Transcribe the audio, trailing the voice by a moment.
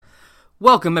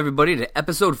Welcome, everybody, to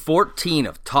episode 14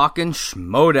 of Talkin'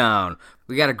 Schmoedown.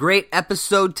 We got a great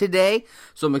episode today,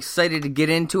 so I'm excited to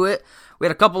get into it. We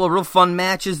had a couple of real fun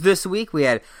matches this week. We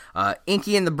had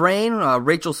Inky and the Brain,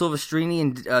 Rachel Silvestrini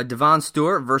and Devon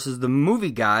Stewart versus the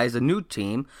Movie Guys, a new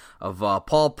team of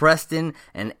Paul Preston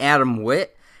and Adam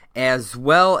Witt, as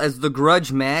well as the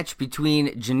grudge match between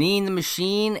Janine the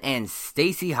Machine and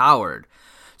Stacey Howard.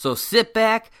 So sit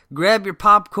back, grab your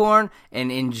popcorn,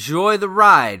 and enjoy the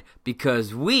ride,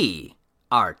 because we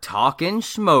are Talkin'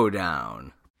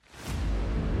 Schmoedown.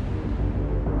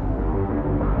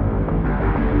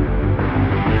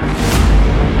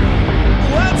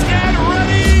 Let's get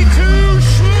ready to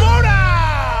Schmoedown!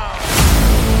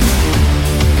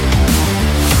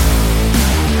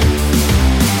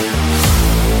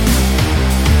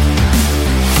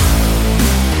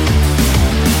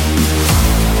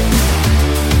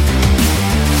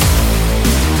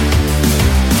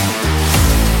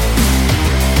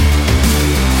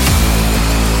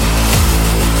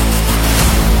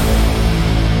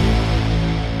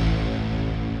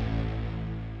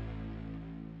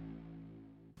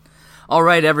 All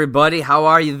right, everybody, how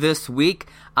are you this week?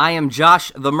 I am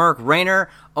Josh the Merc Rayner,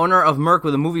 owner of Merc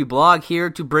with a Movie Blog, here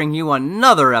to bring you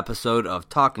another episode of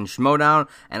Talkin' Schmoedown,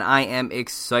 and I am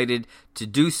excited to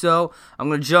do so. I'm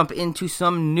going to jump into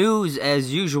some news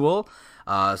as usual.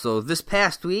 So this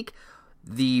past week,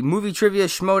 the Movie Trivia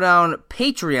Schmoedown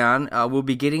Patreon will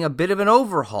be getting a bit of an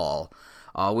overhaul,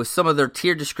 with some of their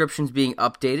tier descriptions being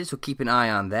updated, so keep an eye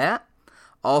on that.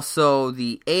 Also,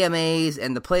 the AMAs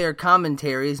and the player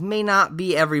commentaries may not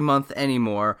be every month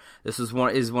anymore. This is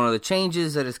one of the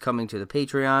changes that is coming to the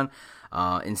Patreon.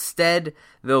 Instead,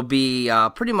 they'll be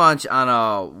pretty much on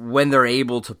a when they're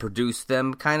able to produce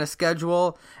them kind of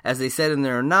schedule. As they said in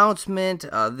their announcement,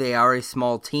 they are a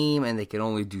small team and they can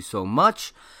only do so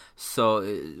much.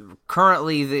 So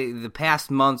currently, the past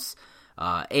months,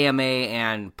 AMA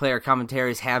and player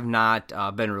commentaries have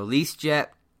not been released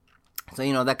yet.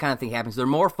 So, that kind of thing happens. They're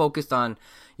more focused on,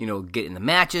 getting the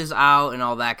matches out and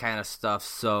all that kind of stuff.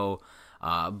 So,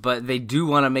 but they do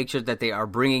want to make sure that they are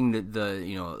bringing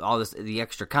the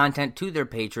extra content to their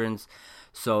patrons.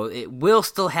 So it will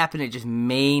still happen. It just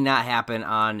may not happen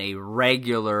on a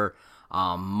regular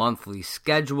monthly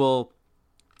schedule,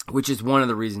 which is one of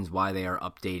the reasons why they are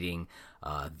updating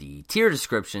the tier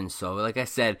descriptions. So, like I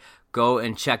said, go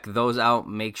and check those out.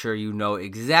 Make sure you know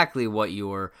exactly what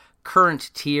your current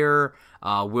tier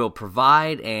will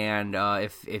provide, and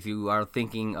if you are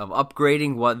thinking of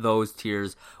upgrading, what those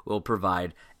tiers will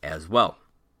provide as well.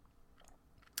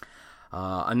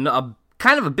 Kind of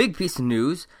a big piece of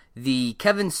news: the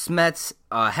Kevin Smets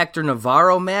Hector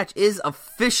Navarro match is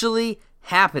officially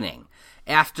happening.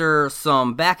 After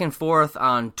some back and forth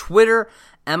on Twitter,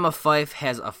 Emma Fyffe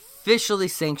has officially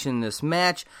sanctioned this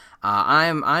match.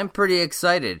 I'm pretty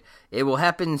excited. It will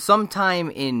happen sometime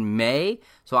in May,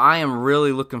 so I am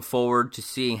really looking forward to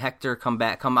seeing Hector come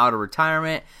out of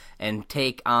retirement, and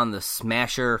take on the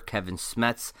Smasher Kevin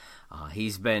Smets.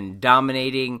 He's been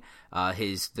dominating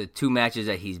the two matches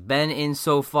that he's been in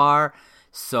so far,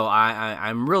 so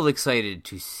I'm really excited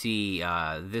to see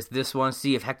this one.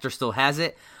 See if Hector still has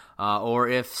it, or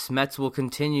if Smets will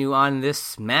continue on this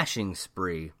smashing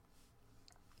spree.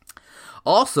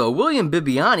 Also, William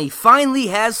Bibbiani finally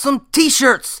has some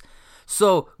t-shirts,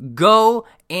 so go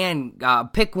and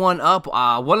pick one up.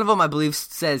 One of them, I believe,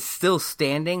 says "Still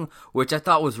Standing," which I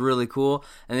thought was really cool,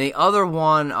 and the other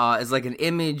one is like an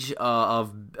image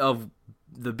of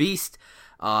the Beast,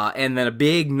 and then a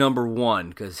big number 1,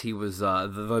 because he was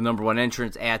the number 1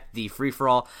 entrance at the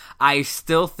free-for-all. I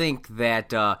still think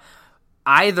that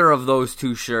either of those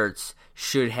two shirts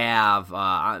should have,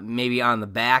 maybe on the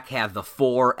back, have the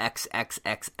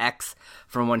 4XXXX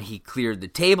from when he cleared the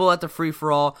table at the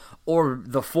free-for-all, or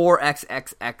the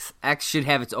 4XXXX should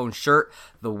have its own shirt,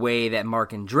 the way that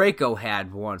Mark and Draco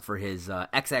had one for his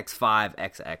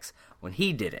XX5XX when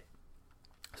he did it.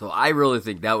 So I really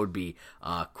think that would be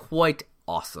quite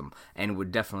awesome, and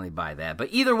would definitely buy that. But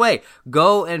either way,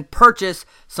 go and purchase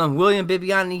some William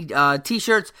Bibbiani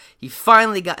t-shirts. He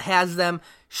finally has them.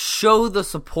 Show the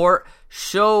support.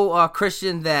 Show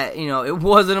Christian that, it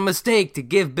wasn't a mistake to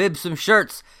give Bib some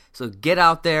shirts. So get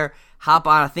out there, hop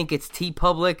on, I think it's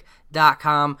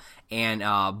tpublic.com,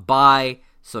 and buy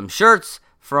some shirts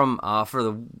for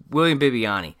the William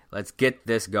Bibbiani. Let's get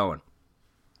this going.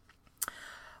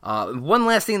 One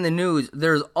last thing in the news,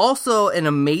 there's also an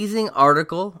amazing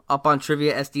article up on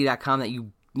triviasd.com that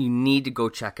you need to go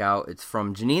check out. It's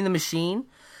from Janine the Machine.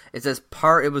 It was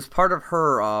part of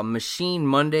her Machine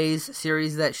Mondays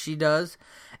series that she does,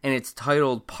 and it's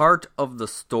titled Part of the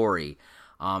Story.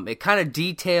 It kind of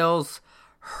details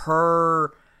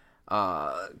her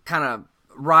kind of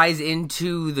rise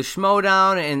into the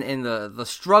Schmoedown and the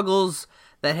struggles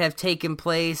that have taken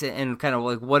place and kind of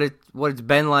like what it's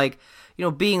been like,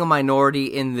 being a minority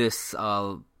in this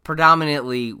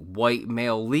predominantly white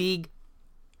male league.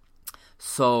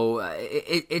 So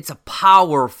it's a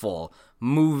powerful,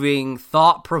 moving,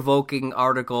 thought-provoking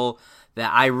article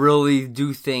that I really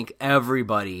do think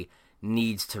everybody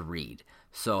needs to read.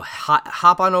 So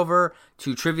hop on over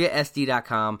to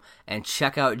triviasd.com and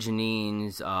check out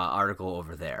Janine's article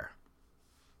over there.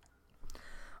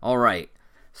 All right,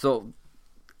 so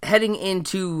heading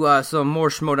into some more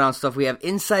Schmoedown stuff, we have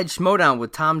Inside Schmoedown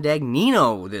with Tom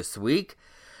Dagnino this week.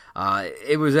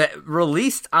 It was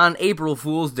released on April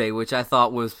Fool's Day, which I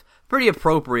thought was pretty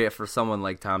appropriate for someone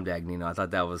like Tom Dagnino. I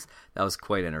thought that was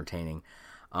quite entertaining.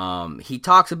 He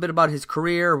talks a bit about his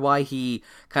career, why he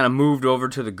kind of moved over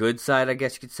to the good side, I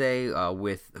guess you could say,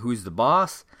 with Who's the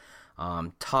Boss.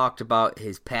 Talked about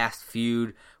his past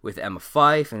feud with Emma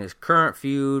Fyffe and his current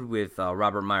feud with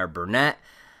Robert Meyer Burnett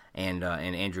and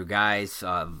Andrew Guy's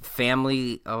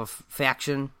family of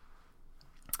faction.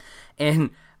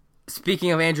 And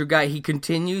speaking of Andrew Guy, he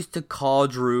continues to call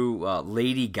Drew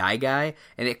Lady Guy,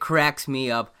 and it cracks me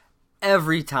up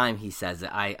every time he says it.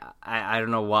 I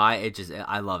don't know why.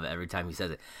 I love it every time he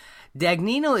says it.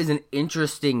 Dagnino is an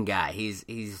interesting guy.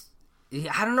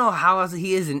 I don't know how else,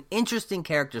 he is an interesting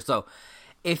character. So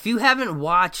if you haven't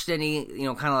watched any, kind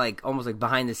of like almost like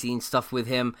behind the scenes stuff with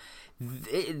him,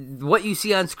 what you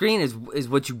see on screen is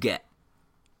what you get.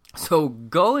 So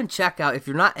go and check out, if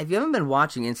you haven't been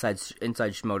watching Inside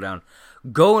Schmoedown,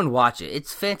 go and watch it.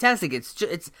 It's fantastic.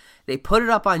 They put it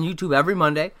up on YouTube every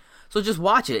Monday. So just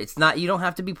watch it. It's not, you don't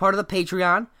have to be part of the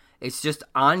Patreon. It's just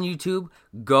on YouTube.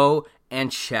 Go and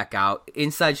check out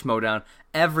Inside Schmoedown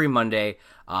every Monday.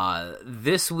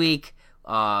 This week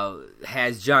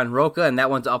has John Roca, and that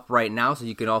one's up right now, so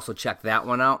you can also check that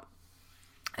one out.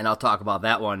 And I'll talk about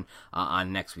that one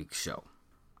on next week's show.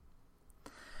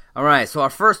 All right, so our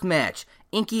first match,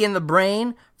 Inky and the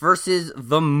Brain versus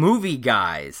the Movie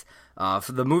Guys.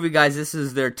 For the Movie Guys, this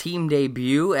is their team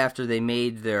debut after they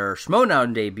made their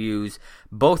Schmoedown debuts,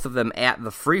 both of them at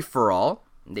the Free-For-All.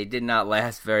 They did not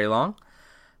last very long.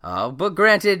 But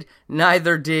granted,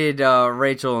 neither did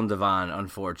Rachel and Devon,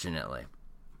 unfortunately.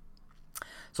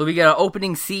 So we get an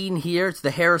opening scene here. It's the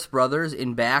Harris brothers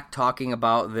in back talking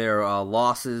about their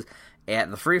losses at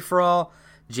the Free-For-All.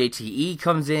 JTE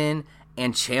comes in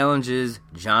and challenges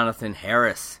Jonathan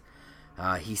Harris.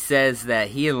 He says that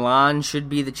he and Lon should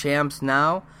be the champs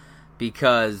now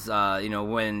because,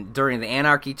 when during the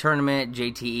Anarchy tournament,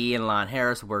 JTE and Lon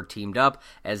Harris were teamed up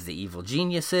as the Evil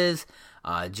Geniuses.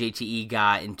 JTE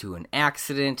got into an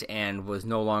accident and was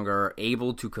no longer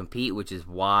able to compete, which is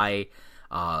why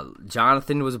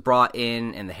Jonathan was brought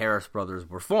in and the Harris brothers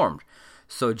were formed.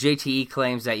 So JTE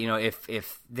claims that,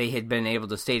 if they had been able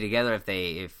to stay together, if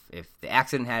the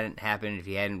accident hadn't happened, if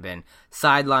he hadn't been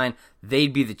sidelined,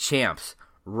 they'd be the champs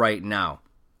right now.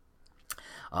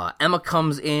 Emma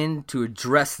comes in to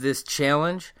address this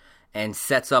challenge and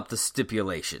sets up the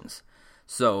stipulations.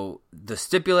 So the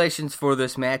stipulations for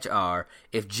this match are,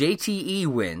 if JTE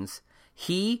wins,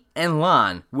 he and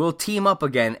Lon will team up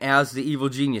again as the Evil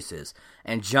Geniuses,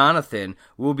 and Jonathan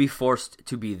will be forced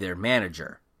to be their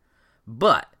manager.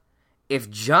 But if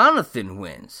Jonathan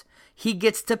wins, he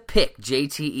gets to pick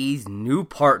JTE's new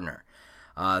partner.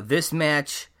 This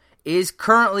match is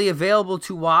currently available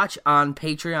to watch on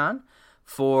Patreon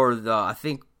for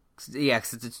since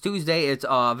it's Tuesday, it's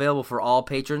available for all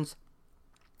patrons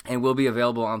and will be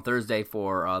available on Thursday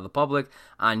for the public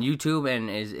on YouTube,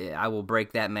 and I will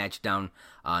break that match down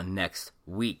next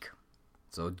week.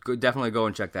 So definitely go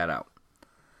and check that out.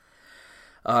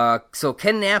 So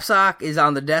Ken Knapsack is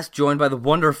on the desk, joined by the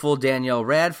wonderful Danielle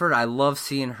Radford. I love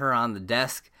seeing her on the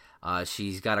desk.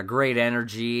 She's got a great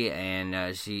energy,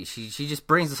 and she just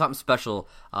brings something special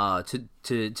to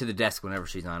the desk whenever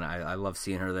she's on. I love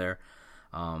seeing her there.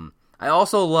 I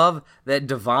also love that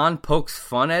Devon pokes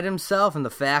fun at himself and the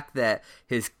fact that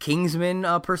his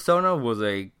Kingsman persona was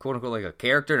a quote-unquote like a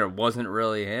character and it wasn't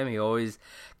really him. He always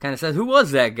kind of says, "Who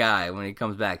was that guy?" when he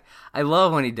comes back. I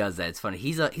love when he does that. It's funny.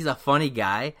 He's a funny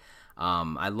guy.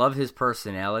 I love his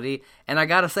personality, and I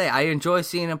gotta say, I enjoy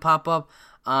seeing him pop up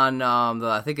on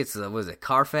I think it's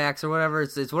Carfax or whatever.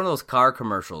 It's one of those car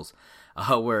commercials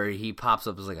where he pops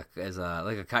up as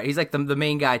a car. He's like the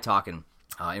main guy talking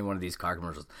in one of these car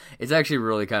commercials. It's actually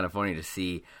really kind of funny to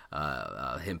see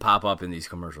him pop up in these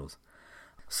commercials.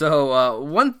 So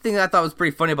one thing I thought was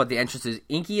pretty funny about the entrance is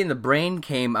Inky and the Brain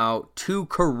came out to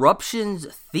Corruption's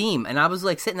theme, and I was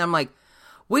like sitting there, I'm like,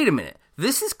 wait a minute,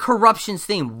 this is Corruption's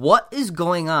theme. What is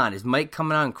going on? Is Mike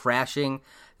coming out and crashing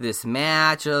this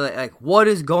match? Or like, what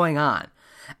is going on?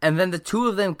 And then the two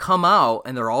of them come out,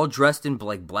 and they're all dressed in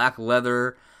like black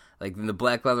leather, like in the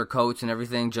black leather coats and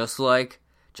everything, just like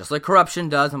Corruption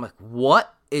does. I'm like,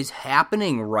 what is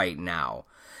happening right now?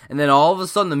 And then all of a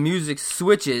sudden the music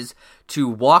switches to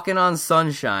Walking on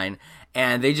Sunshine,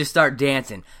 and they just start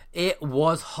dancing. It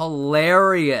was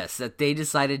hilarious that they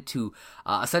decided to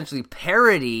essentially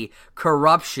parody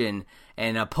Corruption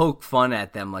and poke fun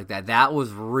at them like that. That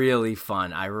was really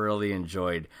fun. I really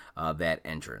enjoyed that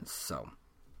entrance.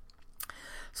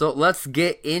 So let's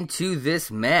get into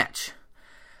this match.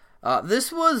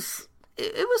 This was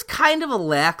kind of a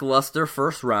lackluster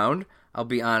first round. I'll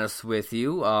be honest with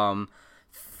you.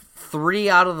 3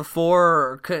 out of the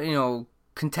 4,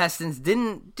 contestants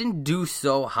didn't do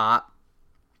so hot.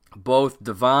 Both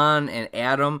Devon and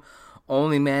Adam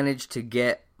only managed to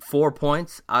get 4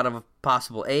 points out of a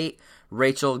possible 8.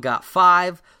 Rachel got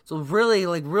 5. So really,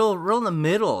 like real in the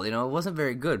middle. It wasn't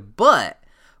very good. But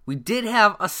we did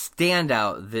have a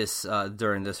standout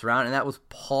during this round, and that was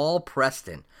Paul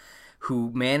Preston,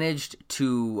 who managed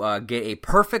to get a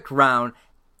perfect round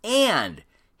and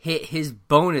hit his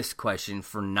bonus question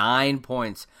for 9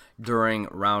 points during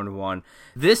round 1.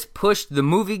 This pushed the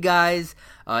movie guys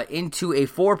into a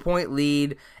 4-point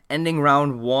lead, ending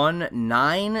round 1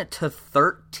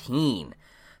 9-13.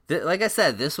 Like I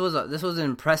said, this was an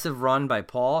impressive run by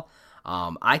Paul.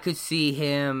 I could see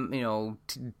him,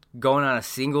 going on a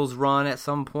singles run at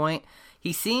some point.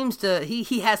 He seems to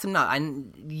he has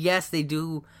some yes, they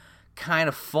do kind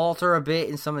of falter a bit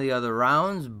in some of the other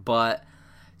rounds, but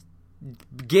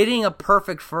getting a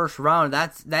perfect first round,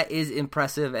 that is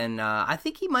impressive, and I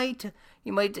think he might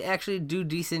actually do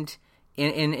decent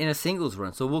in a singles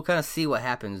run. So we'll kind of see what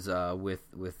happens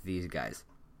with these guys.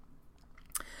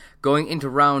 Going into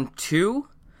round 2,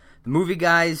 the movie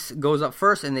guys goes up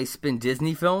first, and they spin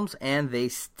Disney films, and they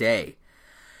stay.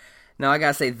 Now I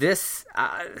gotta say, this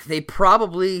they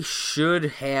probably should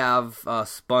have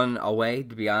spun away.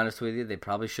 To be honest with you, they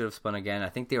probably should have spun again. I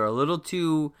think they were a little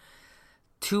too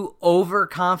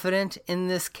overconfident in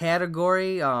this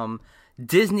category.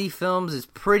 Disney films is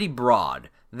pretty broad.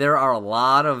 There are a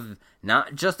lot of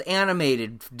not just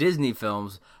animated Disney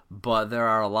films, but there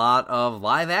are a lot of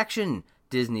live action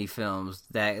Disney films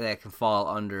that can fall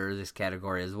under this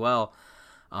category as well.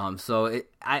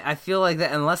 I feel like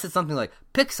that, unless it's something like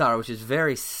Pixar, which is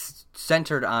very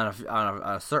centered on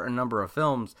a certain number of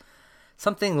films,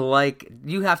 something like,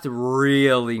 you have to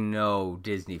really know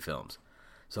Disney films.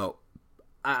 So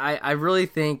I really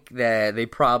think that they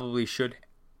probably should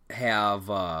have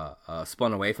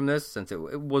spun away from this, since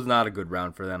it was not a good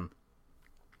round for them.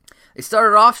 They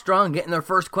started off strong, getting their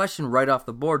first question right off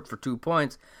the board for 2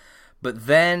 points, but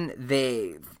then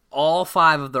all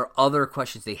 5 of their other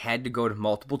questions, they had to go to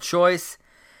multiple choice,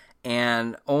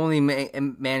 and only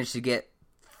managed to get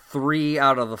 3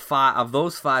 out of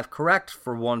those 5 correct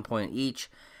for 1 point each,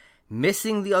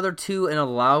 missing the other 2 and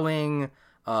allowing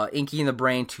Inky and the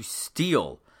Brain to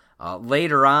steal.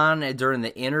 Later on, during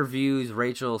the interviews,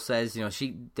 Rachel says,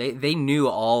 they knew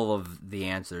all of the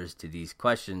answers to these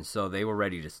questions, so they were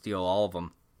ready to steal all of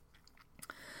them.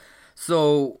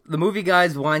 So the movie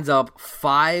guys winds up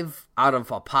 5 out of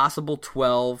a possible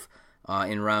 12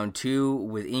 in round 2,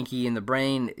 with Inky and the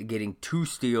Brain getting 2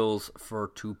 steals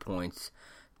for 2 points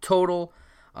total.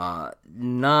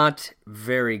 Not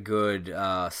very good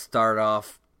start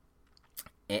off.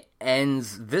 It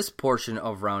ends this portion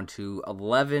of round 2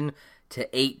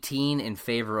 11-18 in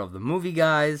favor of the movie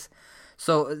guys.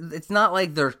 So it's not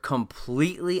like they're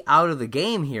completely out of the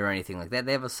game here or anything like that.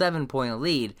 They have a 7-point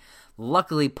lead.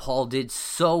 Luckily, Paul did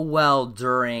so well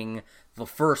during the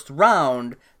first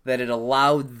round that it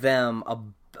allowed them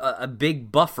a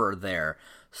big buffer there.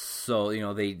 So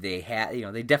they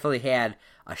definitely had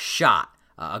a shot,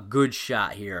 a good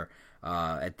shot here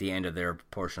at the end of their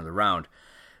portion of the round.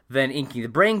 Then Inky the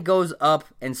Brain goes up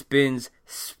and spins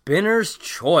Spinner's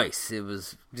Choice. It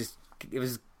was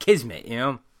kismet,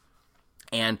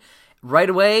 And right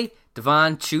away,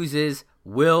 Devon chooses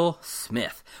Will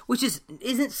Smith, which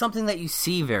isn't something that you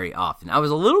see very often. I was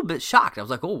a little bit shocked. I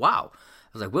was like, oh, wow. I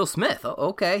was like, Will Smith? Oh,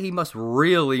 okay, he must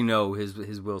really know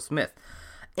his Will Smith.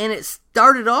 And it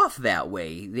started off that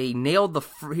way. They nailed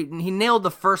he nailed the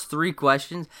first 3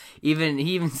 questions. He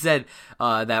even said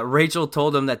that Rachel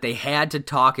told him that they had to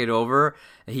talk it over.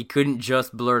 He couldn't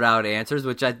just blurt out answers,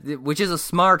 which is a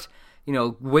smart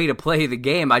way to play the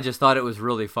game. I just thought it was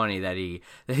really funny that he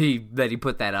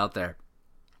put that out there.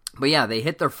 But yeah, they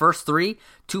hit their first 3,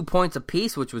 2 points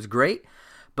apiece, which was great.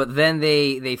 but then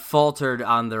they faltered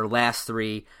on their last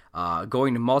three,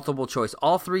 going to multiple choice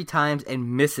all three times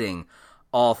and missing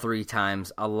all three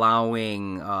times,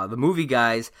 allowing the movie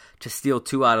guys to steal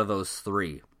 2 out of those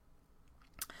 3.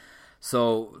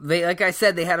 So they, like I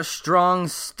said, they had a strong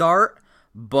start,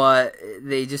 but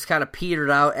they just kind of petered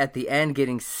out at the end,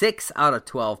 getting 6 out of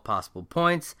 12 possible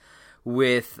points,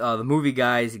 with the movie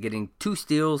guys getting 2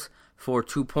 steals for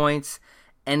 2 points,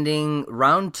 ending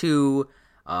round 2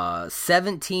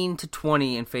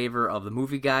 17-20 in favor of the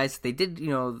movie guys. They did,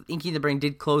 Inky and the Brain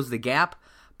did close the gap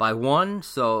by 1,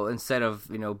 so instead of,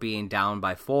 being down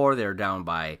by 4, they're down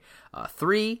by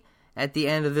 3 at the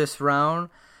end of this round,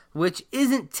 which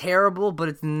isn't terrible, but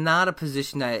it's not a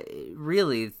position that,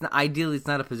 ideally, it's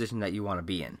not a position that you want to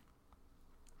be in.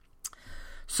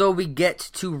 So we get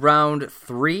to round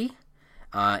 3.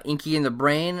 Inky and the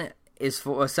Brain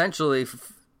essentially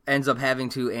ends up having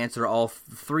to answer all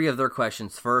 3 of their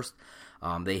questions first.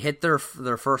 They hit their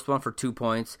first one for 2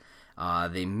 points.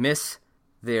 They miss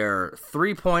their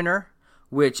 3-pointer,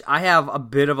 which I have a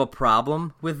bit of a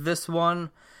problem with this one.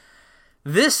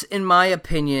 This, in my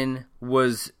opinion,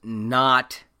 was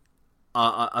not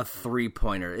a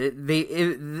 3-pointer.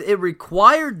 It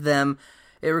required them.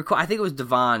 I think it was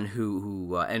Devon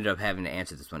who ended up having to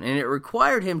answer this one, and it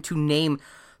required him to name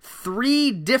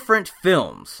 3 different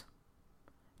films.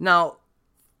 Now,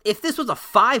 if this was a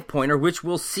 5-pointer, which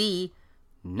we'll see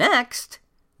next,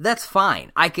 that's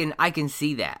fine. I can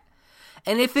see that.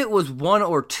 And if it was 1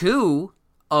 or 2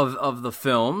 of the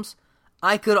films,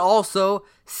 I could also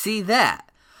see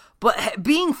that. But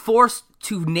being forced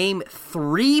to name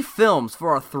 3 films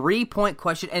for a 3-point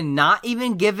question and not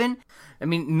even given,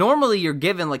 normally you're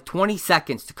given like 20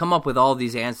 seconds to come up with all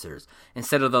these answers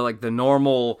instead of the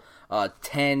normal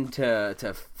 10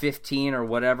 to 15 or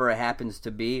whatever it happens to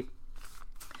be.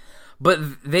 But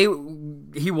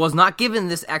he was not given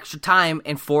this extra time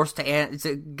and forced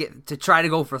to try to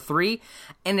go for 3,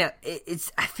 and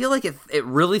I feel like it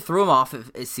really threw him off.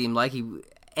 It seemed like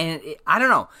I don't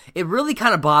know. It really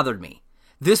kind of bothered me.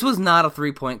 This was not a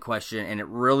 3-point question, and it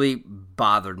really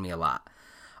bothered me a lot.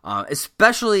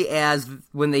 Especially as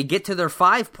when they get to their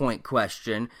 5-point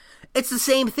question, it's the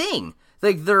same thing.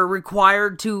 Like, they're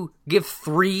required to give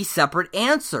 3 separate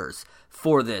answers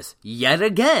for this yet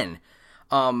again.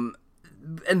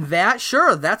 And that's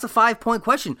a 5-point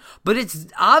question, but it's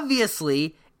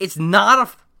not a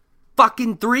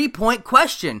fucking 3-point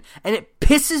question, and it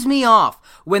pisses me off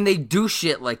when they do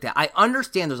shit like that. I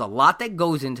understand there's a lot that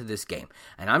goes into this game,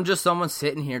 and I'm just someone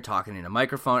sitting here talking in a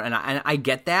microphone, and I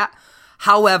get that.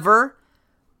 However,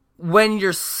 when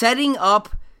you're setting up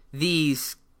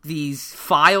these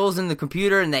files in the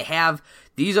computer and they have,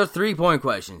 these are 3-point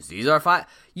questions, these are 5,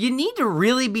 you need to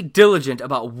really be diligent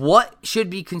about what should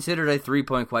be considered a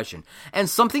 3-point question. And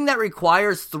something that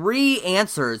requires 3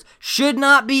 answers should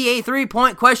not be a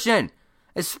 3-point question,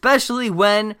 especially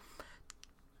when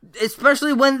there's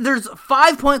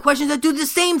 5-point questions that do the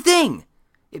same thing.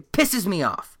 It pisses me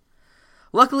off.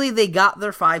 Luckily, they got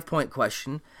their 5-point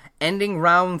question, ending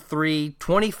round 3,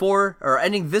 24, or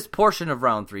ending this portion of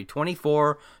round 3,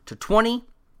 24-20.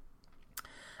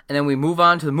 And then we move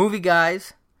on to the movie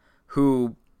guys,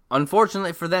 who,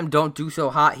 unfortunately for them, don't do so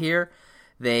hot here.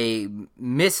 They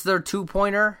miss their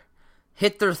 2-pointer,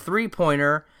 hit their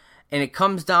 3-pointer, and it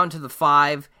comes down to the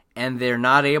 5, and they're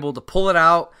not able to pull it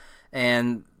out.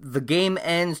 And the game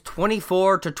ends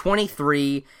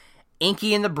 24-23.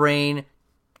 Inky and the Brain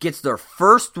gets their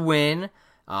first win.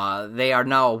 They are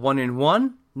now a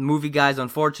 1-1. Movie guys,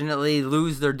 unfortunately,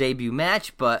 lose their debut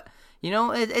match, but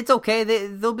it's okay.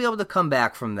 They'll be able to come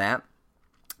back from that.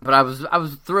 But I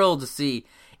was thrilled to see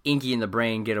Inky and the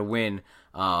Brain get a win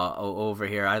over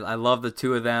here. I love the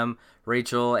 2 of them,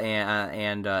 Rachel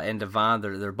and Devon.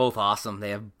 They're both awesome. They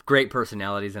have great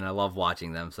personalities, and I love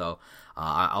watching them. So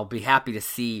I'll be happy to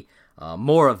see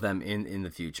more of them in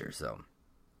the future. So,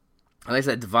 like I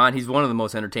said, Devon, he's one of the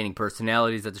most entertaining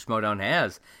personalities that the Schmoedown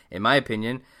has, in my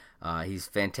opinion. He's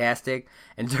fantastic.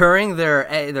 And during their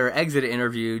exit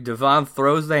interview, Devon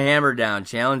throws the hammer down,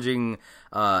 challenging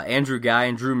Andrew Guy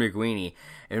and Drew McWeeny.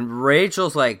 And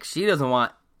Rachel's like, she doesn't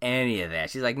want any of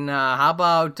that. She's like, nah, how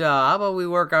about we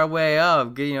work our way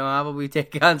up? How about we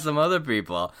take on some other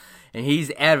people? And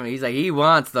he's adamant. He's like, he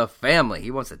wants the family.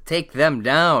 He wants to take them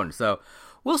down. So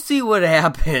we'll see what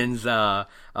happens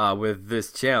with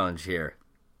this challenge here.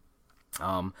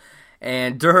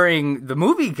 And during the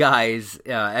movie guys'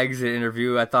 exit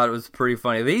interview, I thought it was pretty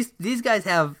funny. These guys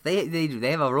have they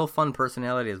have a real fun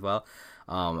personality as well.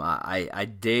 I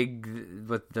dig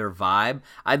with their vibe.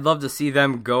 I'd love to see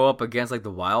them go up against like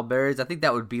the Wildberries. I think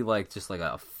that would be like just like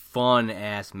a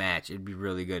fun-ass match. It'd be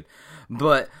really good.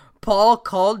 But Paul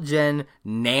called Jen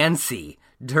Nancy.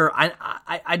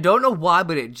 I don't know why,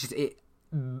 but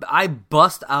I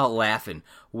bust out laughing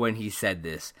when he said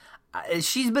this.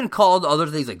 She's been called other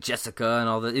things like Jessica and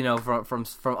all that, from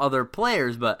other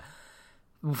players, but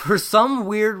for some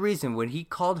weird reason, when he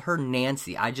called her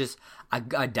Nancy, I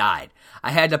died.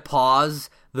 I had to pause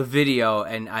the video,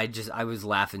 and I was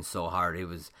laughing so hard.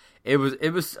 It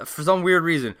was for some weird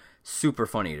reason super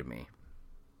funny to me.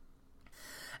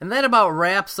 And that about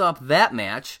wraps up that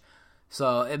match.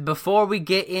 So before we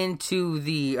get into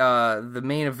the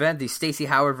main event, the Stacey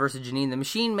Howard versus Janine the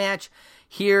Machine match,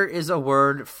 here is a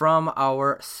word from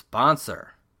our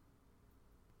sponsor.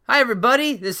 Hi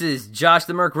everybody, this is Josh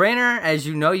the Merc Rayner. As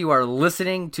you know, you are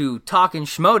listening to Talkin'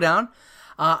 Schmodown.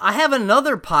 I have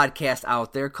another podcast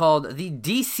out there called the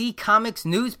DC Comics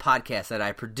News Podcast that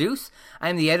I produce. I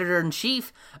am the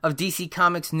editor-in-chief of DC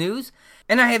Comics News,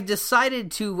 and I have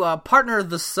decided to partner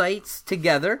the sites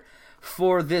together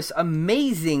for this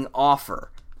amazing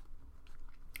offer.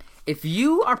 If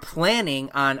you are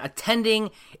planning on attending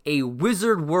a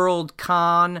Wizard World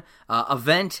Con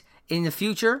event in the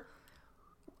future,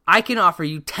 I can offer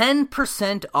you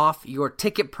 10% off your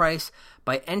ticket price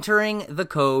by entering the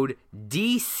code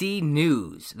DC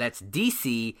News. That's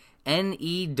DCNEWS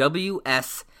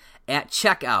at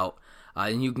checkout.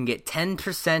 And you can get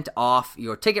 10% off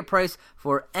your ticket price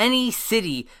for any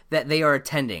city that they are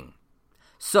attending.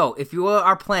 So, if you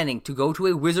are planning to go to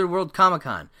a Wizard World Comic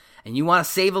Con and you want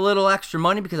to save a little extra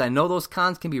money, because I know those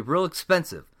cons can be real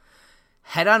expensive,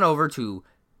 head on over to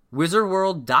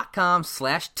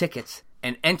wizardworld.com/tickets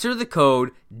and enter the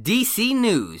code DC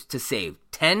News to save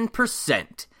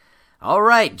 10%. All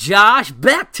right, Josh,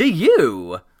 back to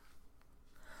you.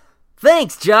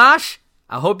 Thanks, Josh.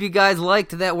 I hope you guys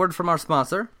liked that word from our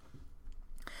sponsor.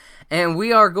 And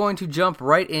we are going to jump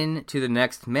right into the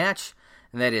next match,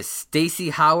 and that is Stacey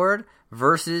Howard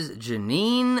versus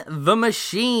Janine the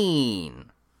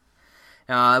Machine.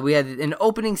 We had an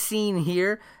opening scene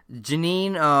here.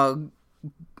 Janine,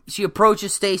 she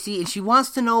approaches Stacey, and she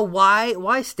wants to know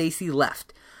why Stacey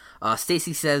left.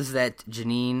 Stacey says that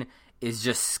Janine is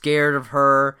just scared of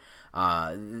her,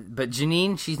 but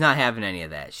Janine, she's not having any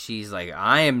of that. She's like,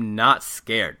 I am not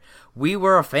scared. We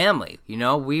were a family,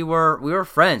 we were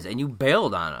friends, and you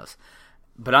bailed on us,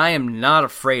 but I am not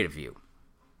afraid of you.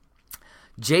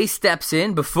 Jay steps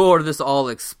in before this all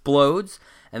explodes,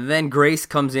 and then Grace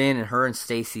comes in, and her and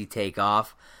Stacey take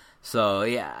off. So,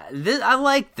 yeah, I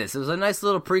like this. It was a nice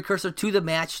little precursor to the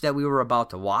match that we were about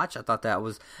to watch. I thought that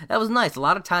was nice. A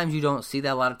lot of times you don't see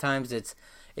that. A lot of times it's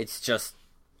just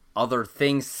other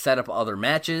things set up other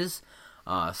matches.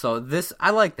 So this,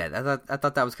 I like that. I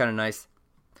thought that was kind of nice.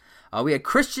 We had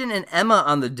Christian and Emma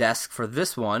on the desk for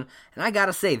this one, and I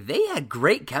gotta say, they had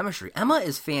great chemistry. Emma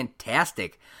is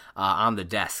fantastic on the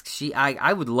desk.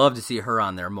 I would love to see her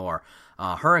on there more.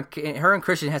 Her and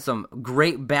Christian had some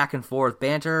great back and forth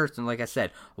banter, and like I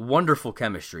said, wonderful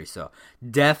chemistry. So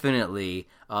definitely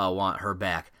want her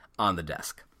back on the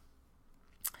desk.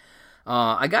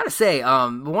 I gotta say,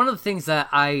 one of the things that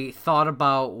I thought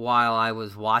about while I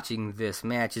was watching this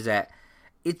match is that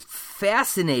it's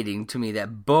fascinating to me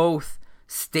that both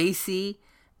Stacey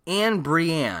and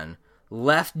Brianne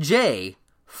left Jay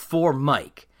for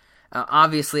Mike.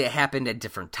 Obviously, it happened at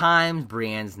different times.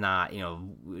 Brianne's not,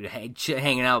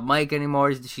 hanging out with Mike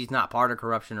anymore. She's not part of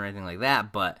corruption or anything like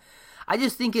that. But I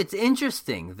just think it's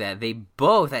interesting that they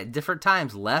both, at different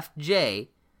times, left Jay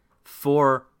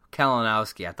for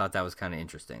Kalinowski. I thought that was kind of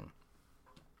interesting.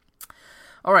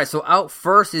 All right, so out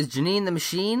first is Janine the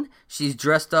Machine. She's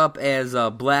dressed up as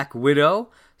a Black Widow,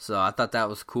 so I thought that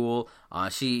was cool.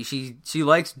 She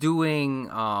likes doing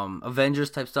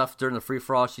Avengers type stuff during the free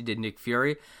for all. She did Nick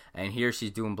Fury, and here she's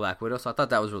doing Black Widow. So I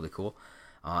thought that was really cool.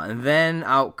 And then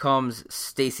out comes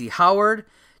Stacey Howard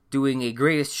doing a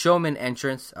Greatest Showman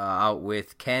entrance out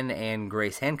with Ken and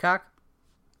Grace Hancock,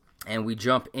 and we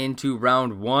jump into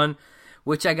round one,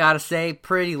 which I gotta say,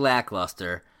 pretty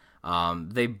lackluster.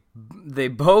 They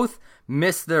both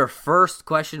missed their first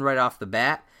question right off the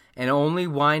bat, and only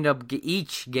wind up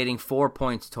each getting 4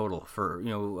 points total for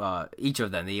each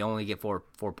of them. They only get four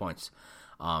points.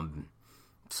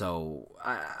 So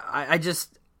I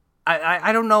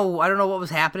don't know what was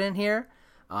happening here.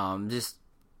 Just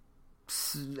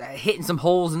hitting some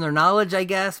holes in their knowledge, I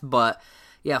guess. But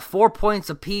yeah, 4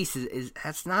 points apiece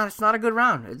it's not a good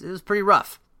round. It was pretty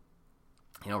rough.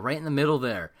 Right in the middle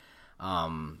there.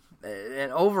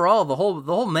 And overall, the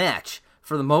whole match,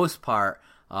 for the most part,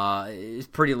 is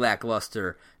pretty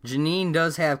lackluster. Janine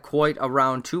does have quite a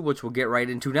round two, which we'll get right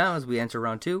into now as we enter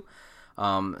round two.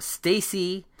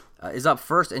 Stacey is up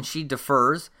first, and she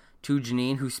defers to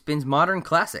Janine, who spins modern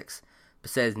classics,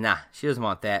 but says, nah, she doesn't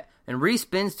want that, and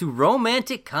respins to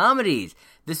romantic comedies.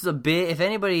 This is a bit, if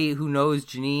anybody who knows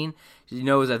Janine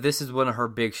knows that this is one of her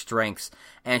big strengths,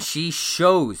 and she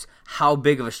shows how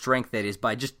big of a strength that is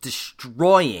by just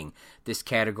destroying this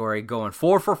category, going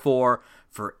 4 for 4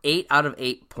 for 8 out of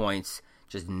 8 points,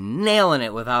 just nailing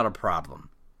it without a problem.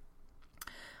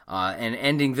 And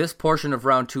ending this portion of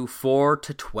round 2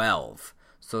 4-12.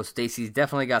 So Stacy's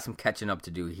definitely got some catching up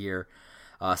to do here.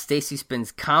 Stacy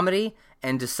spins comedy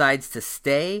and decides to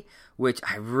stay, which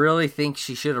I really think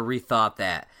she should have rethought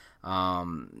that.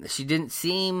 She didn't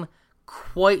seem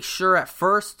quite sure at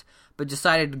first, but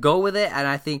decided to go with it, and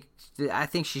I think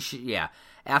she should, yeah.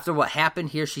 After what happened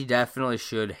here, she definitely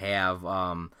should have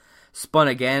spun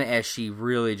again, as she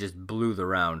really just blew the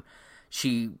round.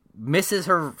 She misses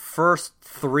her first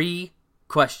 3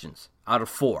 questions out of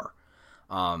 4.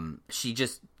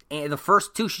 The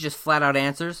first 2 she just flat out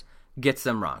answers, gets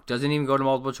them wrong. Doesn't even go to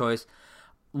multiple choice.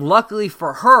 Luckily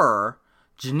for her,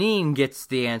 Janine gets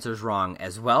the answers wrong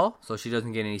as well, so she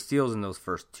doesn't get any steals in those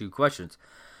first 2 questions.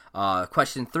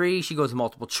 Question 3, she goes to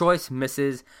multiple choice,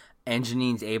 misses, and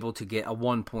Janine's able to get a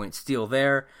 1-point steal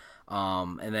there.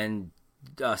 And then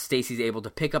Stacy's able to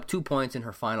pick up 2 points in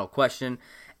her final question,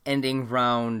 ending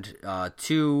round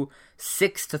 2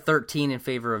 6-13 in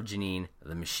favor of Janine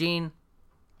the Machine.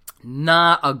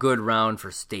 Not a good round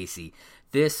for Stacy.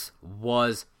 This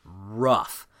was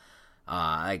rough.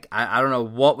 I don't know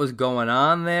what was going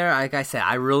on there. Like I said,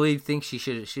 I really think she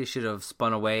should have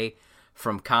spun away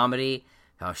from comedy.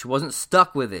 She wasn't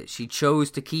stuck with it. She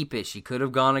chose to keep it. She could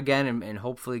have gone again and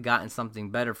hopefully gotten something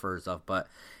better for herself, but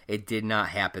it did not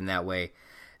happen that way.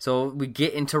 So we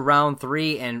get into round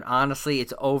 3, and honestly,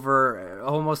 it's over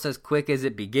almost as quick as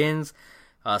it begins.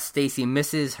 Stacy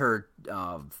misses her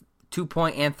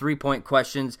 2-point and 3-point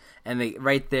questions, and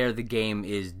right there, the game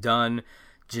is done.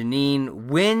 Janine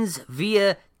wins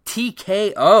via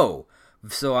TKO.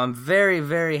 So I'm very,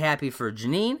 very happy for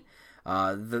Janine.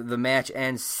 The match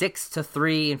ends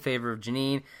 6-3 in favor of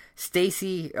Janine.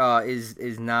 Stacy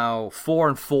is now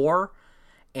 4-4,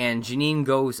 and Janine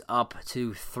goes up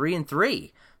to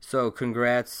 3-3. So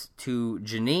congrats to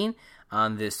Janine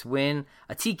on this win.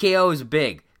 A TKO is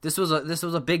big. This was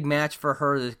a big match for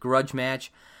her, this grudge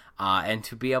match, and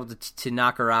to be able to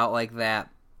knock her out like that,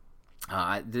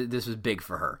 this was big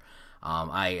for her.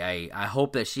 I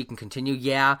hope that she can continue.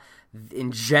 Yeah,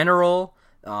 in general,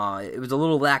 it was a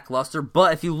little lackluster,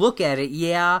 but if you look at it,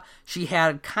 yeah, she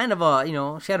had kind of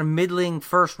she had a middling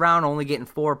first round, only getting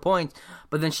 4 points,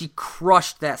 but then she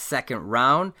crushed that second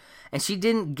round, and she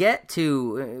didn't get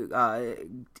to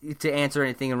answer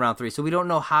anything in round 3, so we don't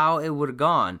know how it would have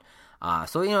gone.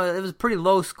 So it was a pretty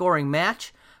low scoring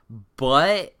match,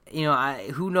 but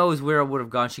who knows where it would have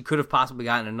gone. She could have possibly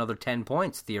gotten another 10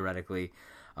 points theoretically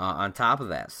on top of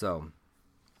that. So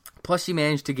plus she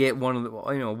managed to get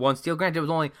one steal. Granted, it was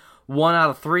only 1 out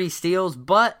of 3 steals,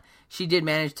 but she did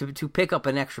manage to pick up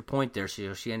an extra point there.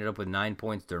 She ended up with 9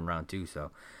 points during round 2.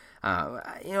 So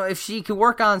if she could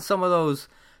work on some of those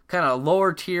kind of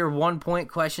lower tier 1-point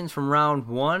questions from round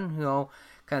 1,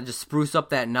 kind of just spruce up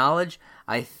that knowledge,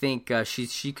 I think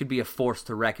she could be a force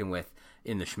to reckon with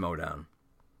in the Schmoedown.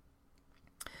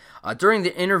 During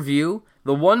the interview,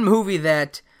 the one movie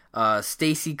that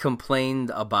Stacy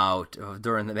complained about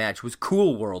during the match was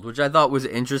Cool World, which I thought was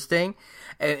interesting.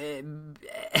 I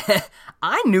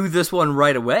knew this one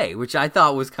right away, which I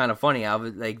thought was kind of funny. I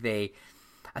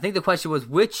think the question was,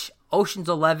 which Ocean's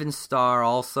 11 star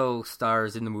also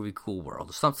stars in the movie Cool World,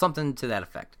 or something to that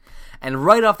effect. And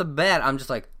right off the bat, I'm just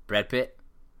like, Brad Pitt.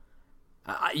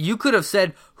 You could have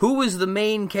said, who was the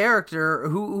main character,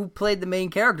 who played the main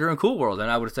character in Cool World,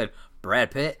 and I would have said,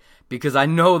 Brad Pitt, because I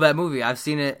know that movie. I've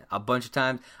seen it a bunch of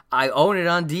times. I own it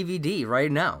on DVD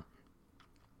right now.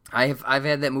 I've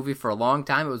had that movie for a long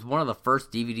time. It was one of the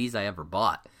first DVDs I ever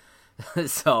bought.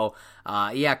 So,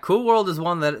 yeah, Cool World is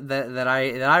one that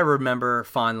I remember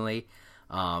fondly.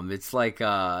 It's like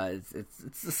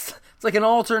it's like an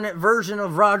alternate version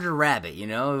of Roger Rabbit.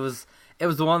 It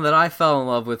was the one that I fell in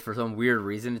love with for some weird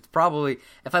reason. It's probably,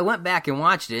 if I went back and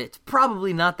watched it, it's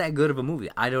probably not that good of a movie.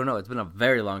 I don't know. It's been a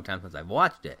very long time since I've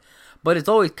watched it, but it's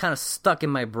always kind of stuck in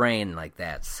my brain like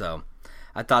that. So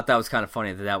I thought that was kind of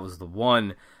funny that was the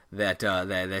one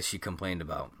that she complained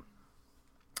about.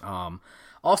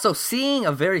 Also, seeing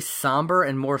a very somber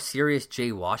and more serious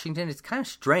Jay Washington, it's kind of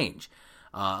strange.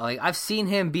 I've seen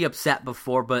him be upset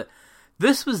before, but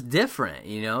this was different.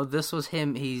 This was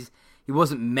him. He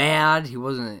wasn't mad. He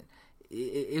wasn't.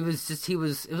 It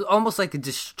was almost like a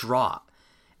distraught,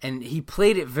 and he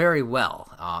played it very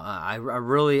well. I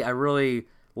really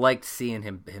Liked seeing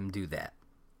him do that.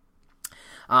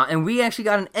 And we actually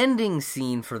got an ending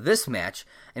scene for this match,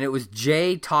 and it was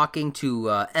Jay talking to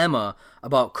Emma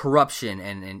about corruption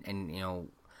and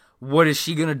what is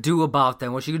she gonna do about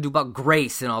them? What's she gonna do about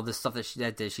Grace and all this stuff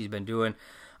that she's been doing?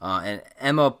 And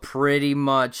Emma pretty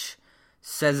much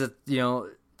says that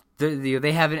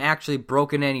they haven't actually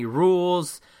broken any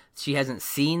rules. She hasn't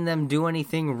seen them do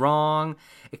anything wrong.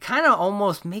 It kind of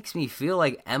almost makes me feel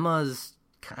like Emma's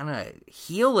kind of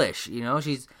heelish.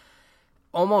 She's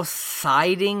almost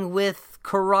siding with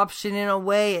corruption in a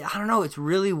way. I don't know. It's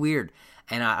really weird,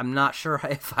 and I'm not sure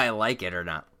if I like it or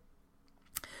not.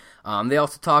 They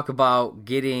also talk about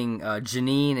getting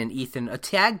Janine and Ethan a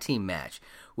tag team match,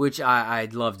 which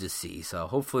I'd love to see. So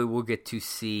hopefully we'll get to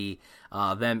see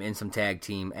them in some tag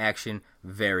team action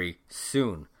very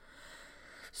soon.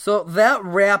 So that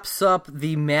wraps up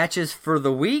the matches for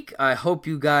the week. I hope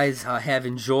you guys have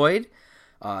enjoyed.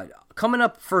 Coming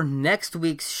up for next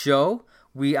week's show,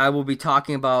 I will be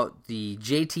talking about the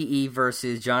JTE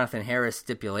versus Jonathan Harris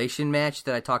stipulation match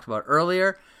that I talked about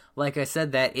earlier. Like I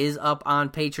said, that is up on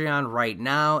Patreon right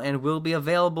now and will be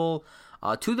available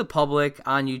to the public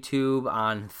on YouTube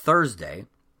on Thursday.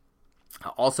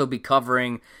 I'll also be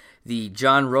covering the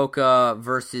John Roca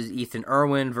versus Ethan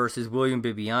Irwin versus William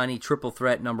Bibiani Triple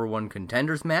Threat No. 1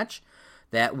 Contenders match.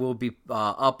 That will be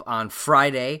up on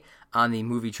Friday on the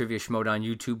Movie Trivia Schmodown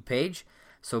YouTube page.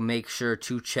 So make sure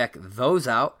to check those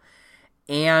out.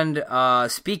 And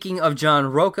speaking of John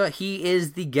Roca, he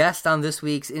is the guest on this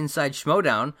week's Inside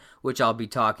Schmodown, which I'll be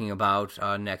talking about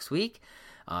next week.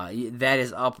 That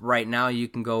is up right now. You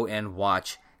can go and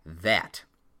watch that.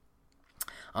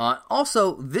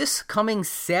 Also, this coming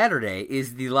Saturday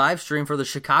is the live stream for the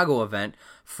Chicago event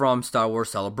from Star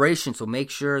Wars Celebration. So make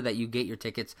sure that you get your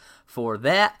tickets for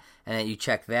that and that you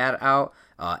check that out.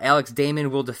 Alex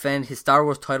Damon will defend his Star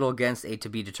Wars title against a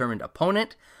to-be-determined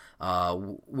opponent,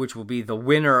 which will be the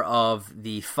winner of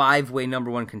the 5-way No.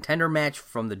 1 contender match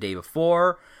from the day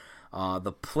before.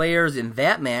 The players in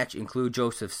that match include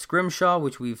Joseph Scrimshaw,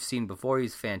 which we've seen before.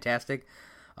 He's fantastic.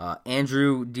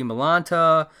 Andrew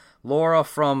DiMolanta, Laura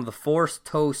from the Force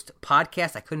Toast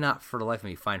podcast. I could not for the life of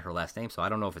me find her last name, so I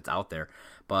don't know if it's out there.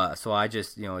 But so I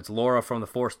just, it's Laura from the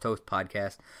Force Toast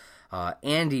podcast.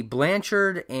 Andy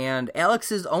Blanchard and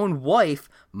Alex's own wife,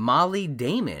 Molly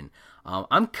Damon.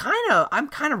 I'm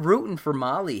kind of rooting for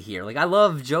Molly here. Like, I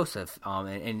love Joseph,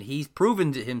 and he's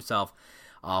proven to himself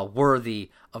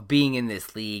worthy of being in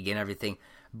this league and everything.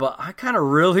 But I kind of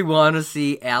really want to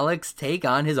see Alex take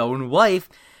on his own wife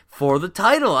for the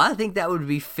title. I think that would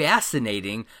be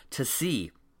fascinating to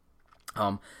see.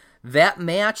 That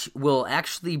match will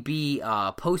actually be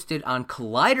posted on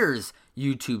Collider's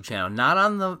YouTube channel, not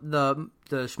on the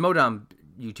Schmodown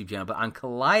YouTube channel, but on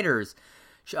Collider's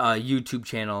YouTube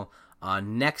channel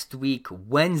next week,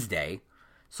 Wednesday.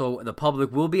 So the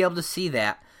public will be able to see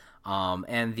that.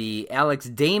 And the Alex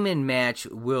Damon match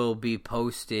will be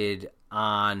posted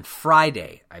on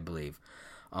Friday, I believe.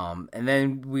 And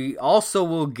then we also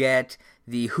will get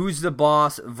the Who's the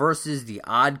Boss versus the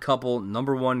Odd Couple No.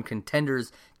 1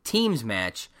 Contenders teams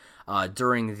match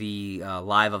during the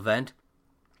live event.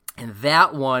 And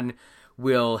that one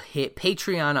will hit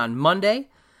Patreon on Monday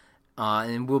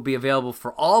and will be available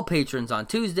for all patrons on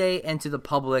Tuesday and to the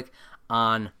public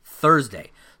on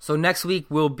Thursday. So next week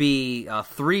will be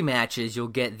 3 matches. You'll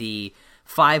get the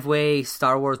 5-way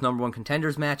Star Wars No. 1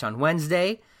 Contenders match on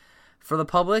Wednesday for the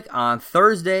public. On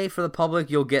Thursday for the public,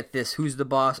 you'll get this Who's the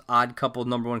Boss Odd Couple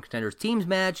No. 1 Contenders teams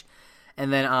match.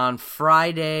 And then on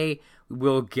Friday,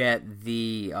 we'll get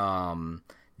the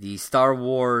Star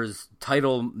Wars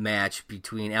title match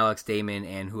between Alex Damon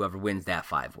and whoever wins that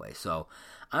 5-way. So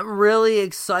I'm really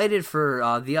excited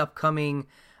for the upcoming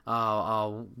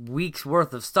week's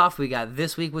worth of stuff. We got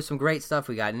this week with some great stuff.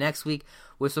 We got next week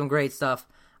with some great stuff.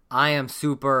 I am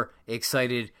super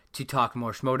excited to talk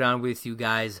more Schmodown with you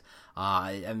guys.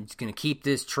 I'm just going to keep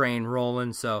this train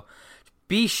rolling. So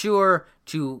be sure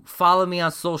to follow me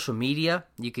on social media.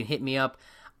 You can hit me up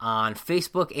on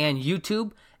Facebook and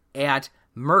YouTube at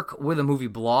Merc with a Movie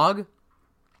Blog.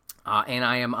 And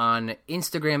I am on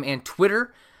Instagram and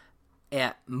Twitter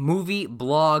at Movie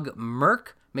Blog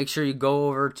Merc. Make sure you go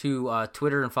over to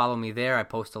Twitter and follow me there. I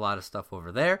post a lot of stuff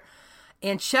over there.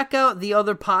 And check out the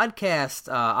other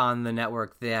podcast on the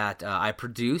network that I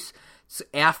produce. It's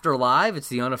After Live. It's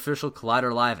the unofficial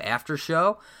Collider Live after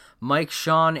show. Mike,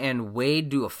 Sean, and Wade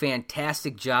do a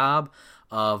fantastic job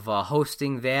of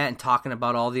hosting that and talking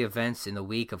about all the events in the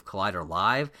week of Collider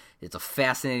Live. It's a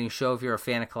fascinating show. If you're a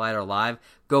fan of Collider Live,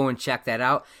 go and check that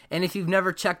out. And if you've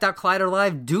never checked out Collider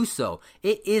Live, do so.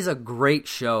 It is a great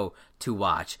show to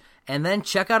watch. And then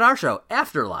check out our show,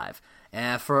 After Live,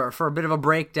 for a bit of a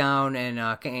breakdown and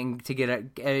to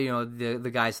get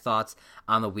the guys' thoughts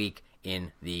on the week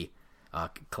in the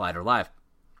Collider Live.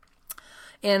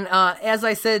 And as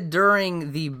I said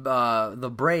during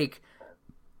the break,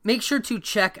 make sure to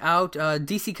check out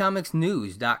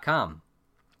DCComicsNews.com.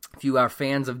 If you are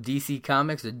fans of DC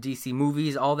Comics, or DC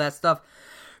movies, all that stuff,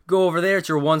 go over there. It's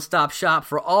your one-stop shop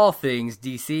for all things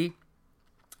DC.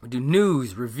 We do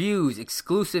news, reviews,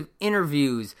 exclusive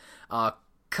interviews,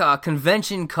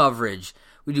 convention coverage.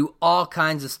 We do all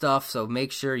kinds of stuff, so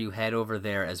make sure you head over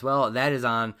there as well. That is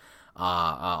on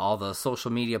all the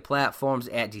social media platforms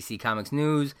at DC Comics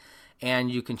News, and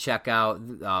you can check out,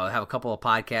 have a couple of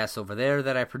podcasts over there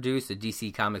that I produce, the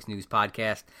DC Comics News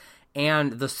podcast,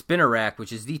 and the Spinner Rack,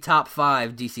 which is the top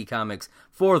 5 DC Comics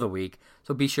for the week,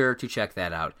 so be sure to check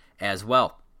that out as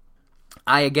well.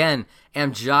 I, again,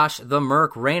 am Josh the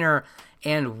Merc Rayner,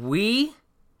 and we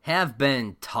have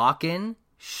been talking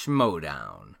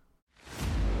Schmodown.